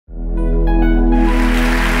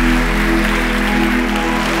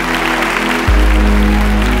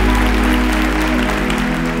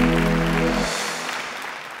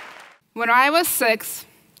I was 6,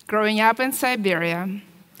 growing up in Siberia,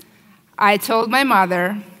 I told my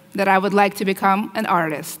mother that I would like to become an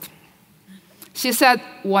artist. She said,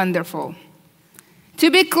 "Wonderful." To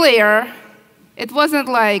be clear, it wasn't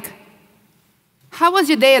like, "How was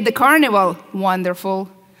your day at the carnival?" "Wonderful."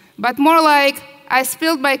 But more like, "I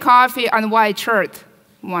spilled my coffee on white shirt."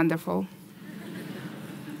 "Wonderful."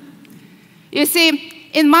 You see,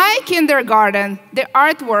 in my kindergarten, the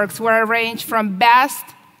artworks were arranged from best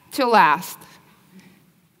to last.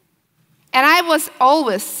 And I was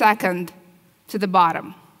always second to the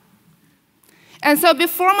bottom. And so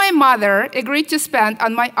before my mother agreed to spend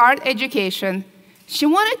on my art education, she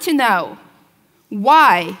wanted to know,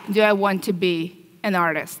 why do I want to be an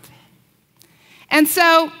artist? And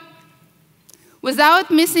so,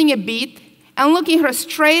 without missing a beat and looking her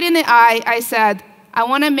straight in the eye, I said, "I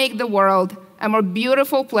want to make the world a more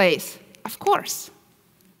beautiful place." "Of course."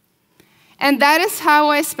 And that is how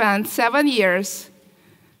I spent 7 years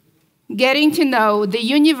getting to know the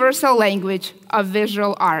universal language of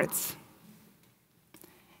visual arts.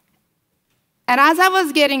 And as I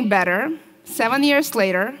was getting better, 7 years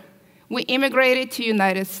later, we immigrated to the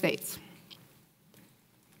United States.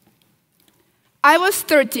 I was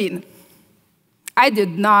 13. I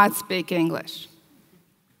did not speak English.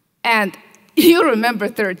 And you remember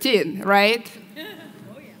 13, right?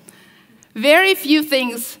 Oh, yeah. Very few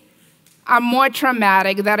things are more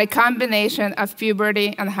traumatic than a combination of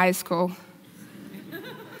puberty and high school.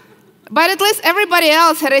 But at least everybody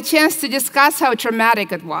else had a chance to discuss how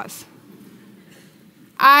traumatic it was.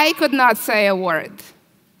 I could not say a word.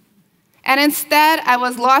 And instead, I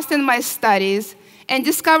was lost in my studies and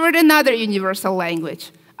discovered another universal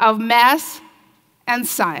language of math and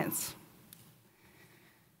science.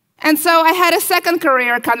 And so I had a second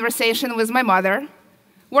career conversation with my mother,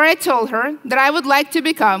 where I told her that I would like to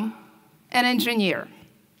become an engineer.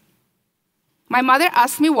 My mother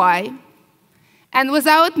asked me why, and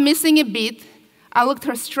without missing a beat, I looked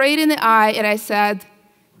her straight in the eye and I said,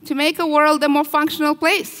 "To make a world a more functional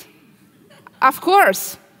place." "Of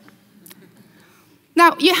course."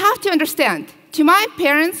 Now, you have to understand, to my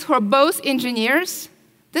parents, who are both engineers,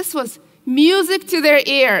 this was music to their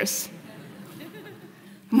ears.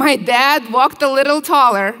 My dad walked a little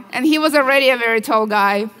taller, and he was already a very tall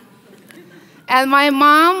guy. And my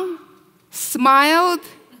mom smiled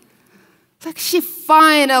like she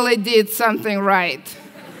finally did something right.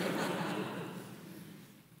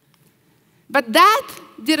 But that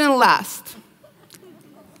didn't last.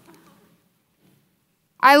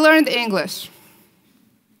 I learned English.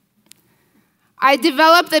 I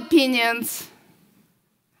developed opinions.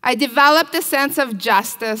 I developed a sense of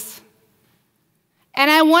justice. And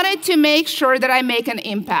I wanted to make sure that I make an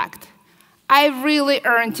impact. I really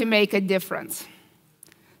earned to make a difference.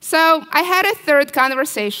 So I had a third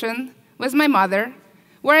conversation with my mother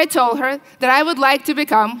where I told her that I would like to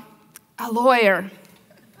become a lawyer.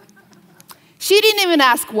 She didn't even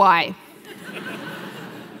ask why.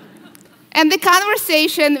 And the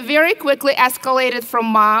conversation very quickly escalated from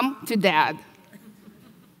mom to dad.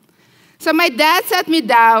 So my dad sat me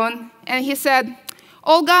down and he said,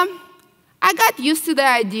 "Olga, I got used to the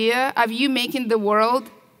idea of you making the world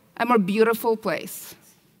a more beautiful place.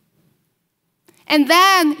 And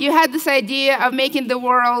then you had this idea of making the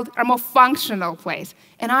world a more functional place.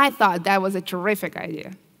 And I thought that was a terrific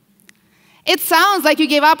idea. It sounds like you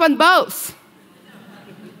gave up on both."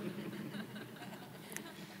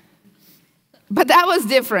 But that was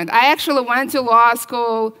different. I actually went to law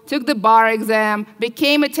school, took the bar exam,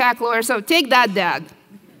 became a tech lawyer, so take that, Dad.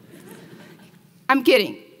 I'm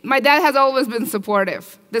kidding. My dad has always been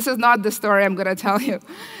supportive. This is not the story I'm going to tell you.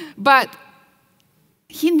 But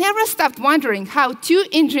he never stopped wondering how 2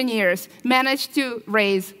 engineers managed to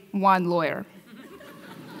raise 1 lawyer.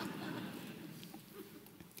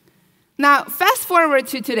 Now, fast forward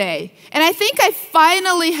to today, and I think I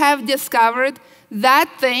finally have discovered that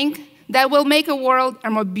thing that will make a world a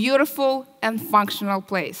more beautiful and functional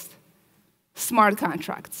place: smart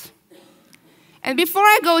contracts. And before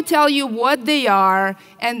I go tell you what they are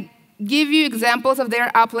and give you examples of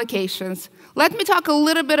their applications, let me talk a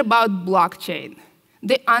little bit about blockchain,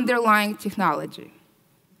 the underlying technology.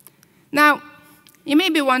 Now, you may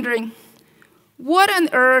be wondering, what on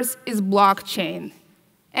earth is blockchain?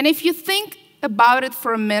 And if you think about it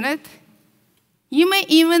for a minute, you may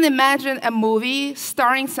even imagine a movie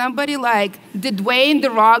starring somebody like Dwayne "The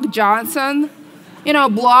Rock" Johnson,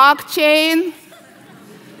 blockchain.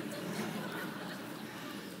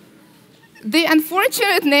 The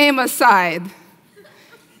unfortunate name aside,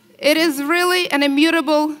 it is really an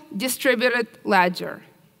immutable distributed ledger.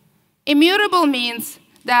 Immutable means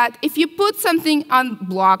that if you put something on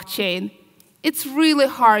blockchain, it's really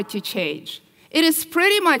hard to change. It is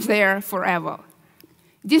pretty much there forever.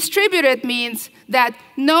 Distributed means that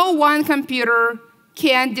no one computer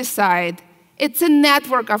can decide. It's a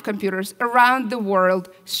network of computers around the world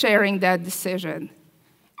sharing that decision.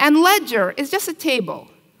 And ledger is just a table,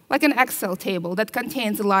 like an Excel table that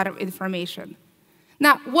contains a lot of information.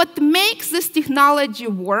 Now, what makes this technology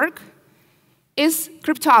work is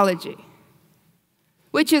cryptology,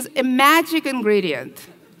 which is a magic ingredient.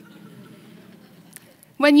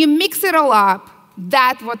 When you mix it all up,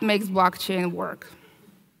 that's what makes blockchain work.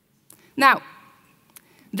 Now,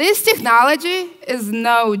 this technology is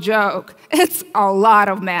no joke. It's a lot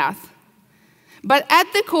of math. But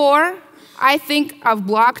at the core, I think of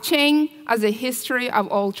blockchain as a history of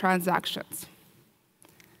all transactions.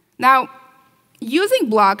 Now, using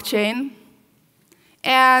blockchain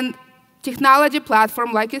and technology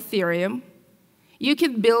platform like Ethereum, you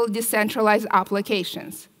can build decentralized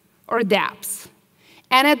applications, or dApps.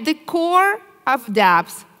 And at the core of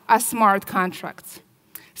dApps are smart contracts.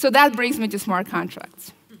 So that brings me to smart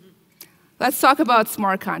contracts. Let's talk about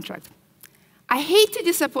smart contracts. I hate to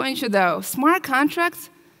disappoint you, though. Smart contracts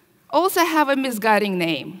also have a misguiding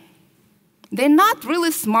name. They're not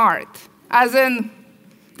really smart, as in,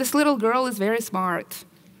 this little girl is very smart.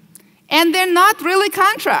 And they're not really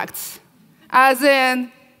contracts, as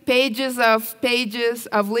in pages of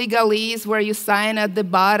legalese where you sign at the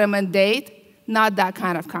bottom and date. Not that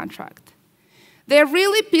kind of contract. They're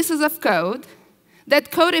really pieces of code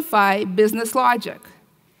that codify business logic.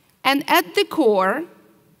 And at the core,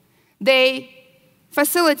 they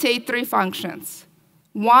facilitate three functions.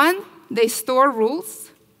 One, they store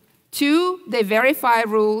rules. Two, they verify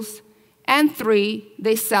rules. And three,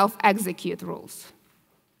 they self-execute rules.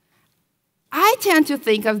 I tend to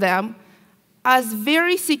think of them as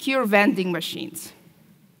very secure vending machines.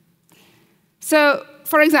 So,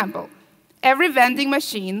 for example, every vending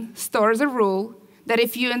machine stores a rule that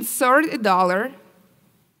if you insert $1,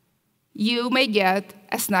 you may get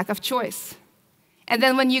a snack of choice. And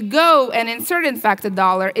then when you go and insert, in fact,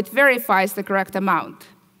 $1, it verifies the correct amount.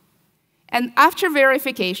 And after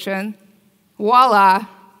verification, voila,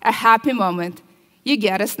 a happy moment, you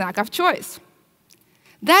get a snack of choice.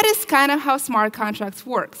 That is kind of how smart contracts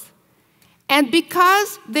works. And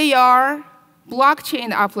because they are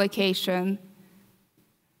blockchain application,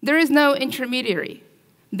 there is no intermediary.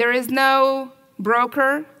 There is no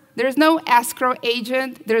broker. There is no escrow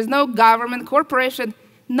agent. There is no government, corporation,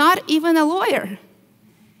 not even a lawyer.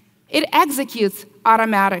 It executes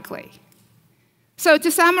automatically. So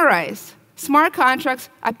to summarize, smart contracts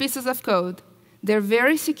are pieces of code. They're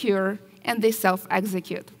very secure, and they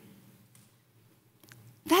self-execute.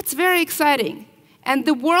 That's very exciting. And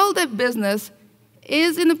the world of business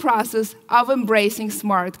is in the process of embracing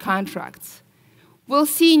smart contracts. We'll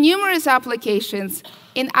see numerous applications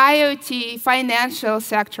in IoT, financial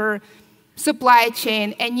sector, supply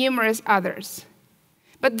chain, and numerous others.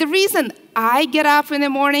 But the reason I get up in the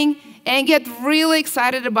morning and get really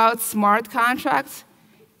excited about smart contracts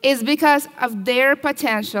is because of their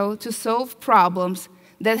potential to solve problems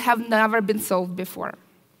that have never been solved before.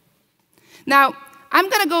 Now, I'm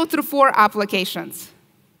going to go through 4 applications,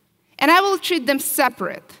 and I will treat them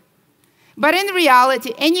separate. But in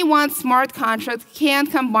reality, any one smart contract can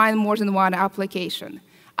combine more than one application.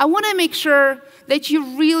 I want to make sure that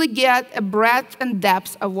you really get a breadth and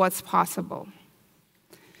depth of what's possible.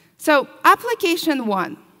 So, application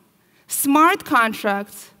 1, smart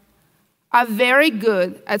contracts are very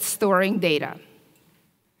good at storing data.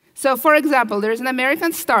 So, for example, there's an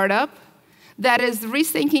American startup that is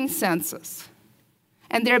rethinking census.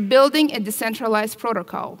 And they're building a decentralized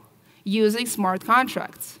protocol using smart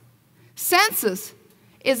contracts. Census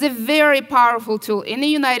is a very powerful tool in the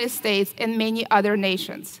United States and many other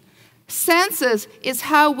nations. Census is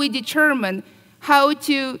how we determine how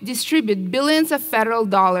to distribute billions of federal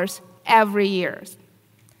dollars every year.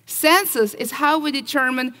 Census is how we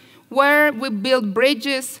determine where we build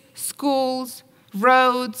bridges, schools,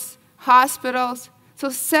 roads, hospitals. So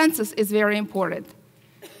census is very important.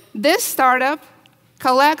 This startup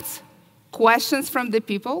collects questions from the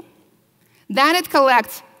people, then it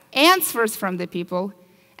collects answers from the people,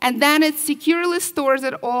 and then it securely stores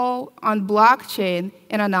it all on blockchain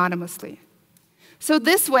and anonymously. So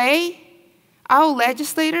this way, our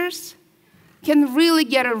legislators can really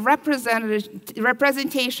get a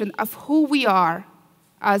representation of who we are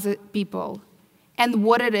as a people and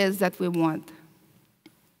what it is that we want.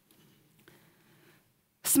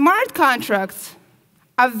 Smart contracts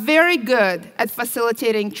are very good at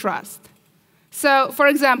facilitating trust. So, for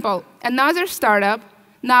example, another startup,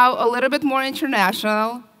 now a little bit more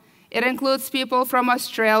international, it includes people from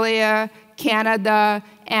Australia, Canada,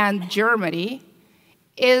 and Germany,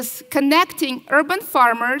 is connecting urban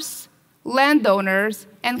farmers, landowners,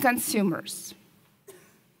 and consumers.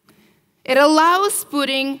 It allows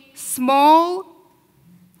putting small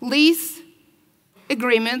lease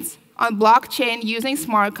agreements on blockchain using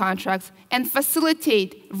smart contracts and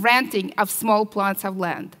facilitate renting of small plots of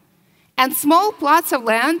land. And small plots of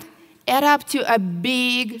land add up to a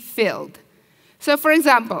big field. So for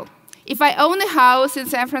example, if I own a house in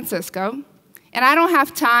San Francisco and I don't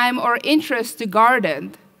have time or interest to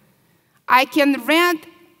garden, I can rent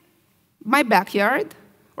my backyard,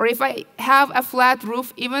 or if I have a flat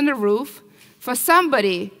roof, even a roof, for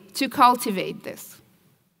somebody to cultivate this.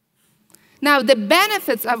 Now, the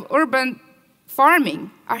benefits of urban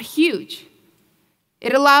farming are huge.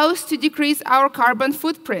 It allows to decrease our carbon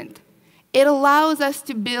footprint. It allows us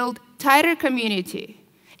to build tighter community.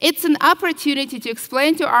 It's an opportunity to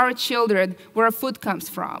explain to our children where food comes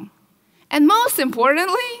from. And most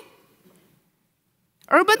importantly,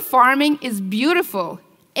 urban farming is beautiful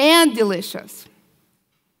and delicious.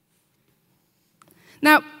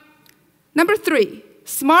 Now, number 3,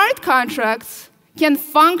 smart contracts can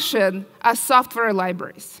function as software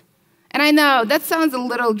libraries. And I know that sounds a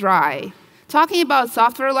little dry. Talking about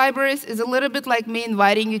software libraries is a little bit like me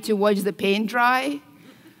inviting you to watch the paint dry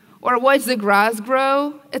or watch the grass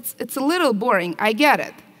grow. It's a little boring, I get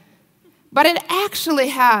it. But it actually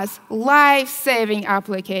has life-saving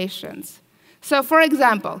applications. So for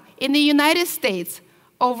example, in the United States,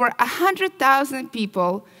 over 100,000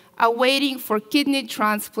 people are waiting for kidney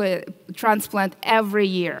transplant every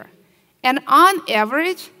year. And on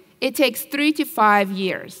average, it takes 3 to 5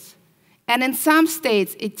 years. And in some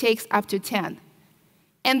states, it takes up to 10.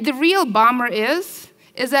 And the real bummer is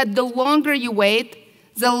that the longer you wait,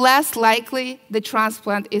 the less likely the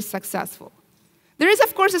transplant is successful. There is,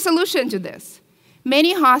 of course, a solution to this.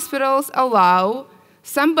 Many hospitals allow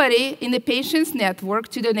somebody in the patient's network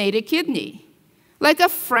to donate a kidney, like a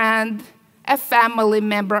friend, a family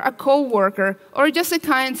member, a coworker, or just a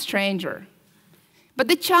kind stranger. But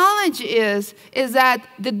the challenge is that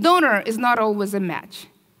the donor is not always a match.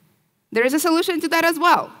 There is a solution to that as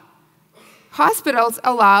well. Hospitals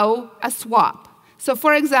allow a swap. So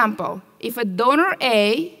for example, if a donor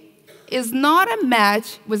A is not a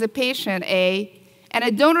match with a patient A, and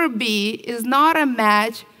a donor B is not a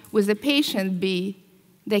match with a patient B,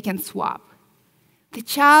 they can swap. The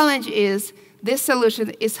challenge is this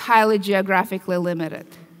solution is highly geographically limited.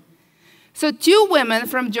 So 2 women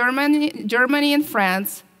from Germany and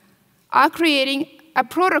France are creating a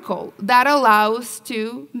protocol that allows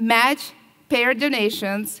to match pair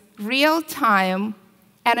donations real time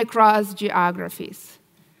and across geographies.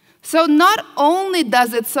 So not only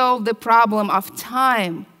does it solve the problem of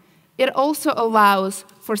time, it also allows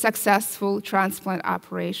for successful transplant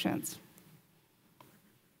operations.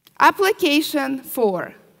 Application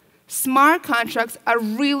 4. Smart contracts are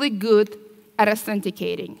really good at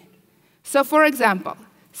authenticating. So for example,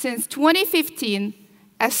 since 2015,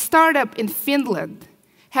 a startup in Finland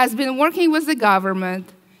has been working with the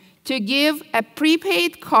government to give a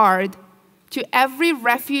prepaid card to every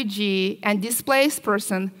refugee and displaced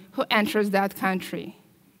person who enters that country.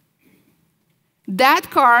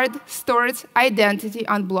 That card stores identity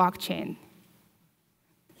on blockchain.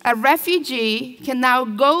 A refugee can now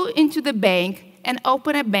go into the bank and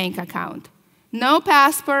open a bank account. No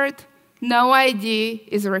passport, no ID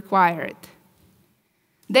is required.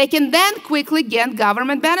 They can then quickly get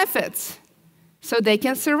government benefits so they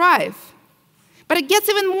can survive. But it gets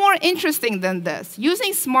even more interesting than this.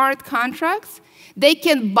 Using smart contracts, they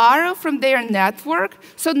can borrow from their network,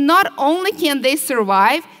 so not only can they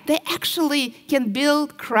survive, they actually can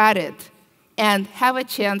build credit and have a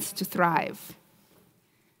chance to thrive.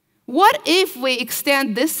 What if we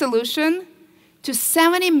extend this solution to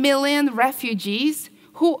 70 million refugees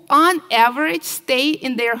who, on average, stay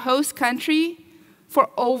in their host country for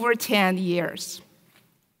over 10 years?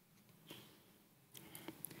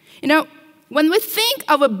 You know, when we think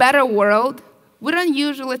of a better world, we don't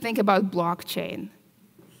usually think about blockchain.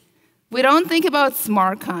 We don't think about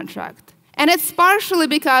smart contract. And it's partially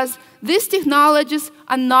because these technologies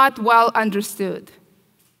are not well understood.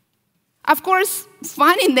 Of course,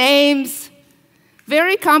 funny names,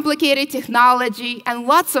 very complicated technology, and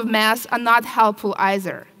lots of mess are not helpful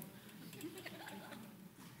either.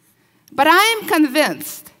 But I am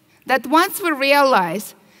convinced that once we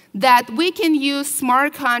realize that we can use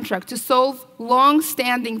smart contracts to solve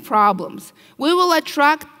long-standing problems, we will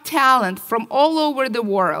attract talent from all over the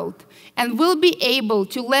world and will be able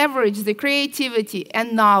to leverage the creativity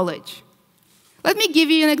and knowledge. Let me give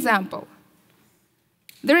you an example.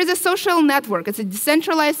 There is a social network. It's a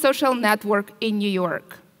decentralized social network in New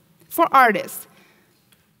York for artists.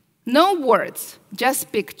 No words,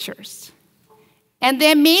 just pictures. And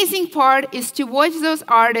the amazing part is to watch those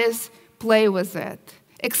artists play with it,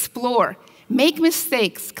 explore, make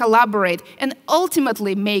mistakes, collaborate, and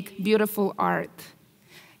ultimately make beautiful art.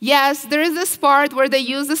 Yes, there is this part where they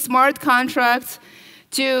use the smart contracts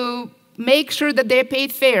to make sure that they're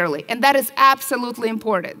paid fairly, and that is absolutely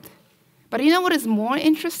important. But you know what is more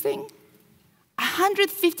interesting?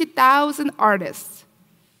 150,000 artists,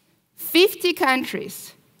 50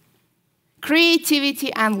 countries,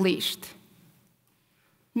 creativity unleashed.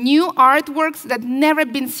 New artworks that never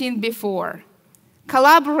been seen before.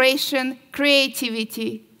 Collaboration,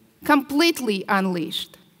 creativity, completely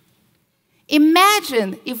unleashed.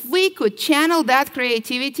 Imagine if we could channel that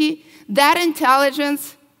creativity, that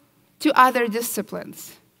intelligence, to other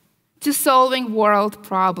disciplines, to solving world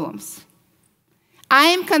problems. I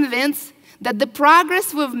am convinced that the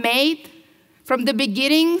progress we've made from the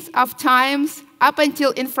beginnings of times up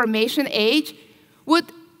until information age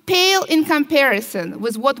would pale in comparison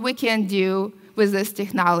with what we can do with this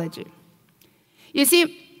technology. You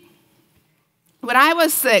see, when I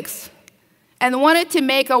was 6 and wanted to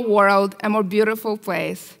make a world a more beautiful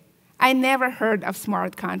place, I never heard of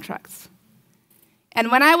smart contracts. And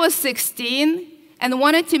when I was 16 and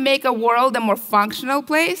wanted to make a world a more functional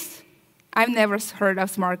place, I've never heard of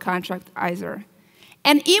smart contract either.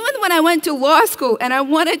 And even when I went to law school and I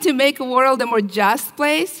wanted to make a world a more just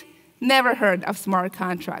place, never heard of smart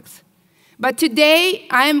contracts. But today,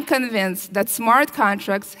 I am convinced that smart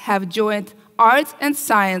contracts have joined arts and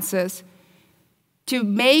sciences to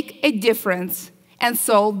make a difference and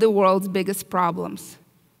solve the world's biggest problems.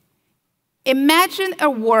 Imagine a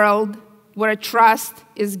world where trust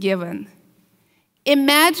is given.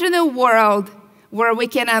 Imagine a world where we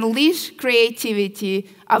can unleash creativity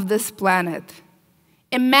of this planet.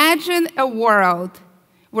 Imagine a world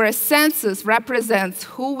where a census represents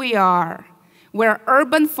who we are, where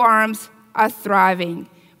urban farms are thriving,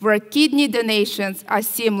 where kidney donations are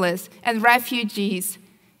seamless, and refugees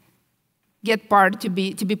get to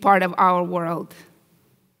be part of our world.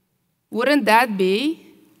 Wouldn't that be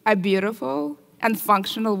a beautiful and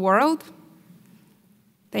functional world?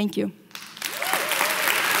 Thank you.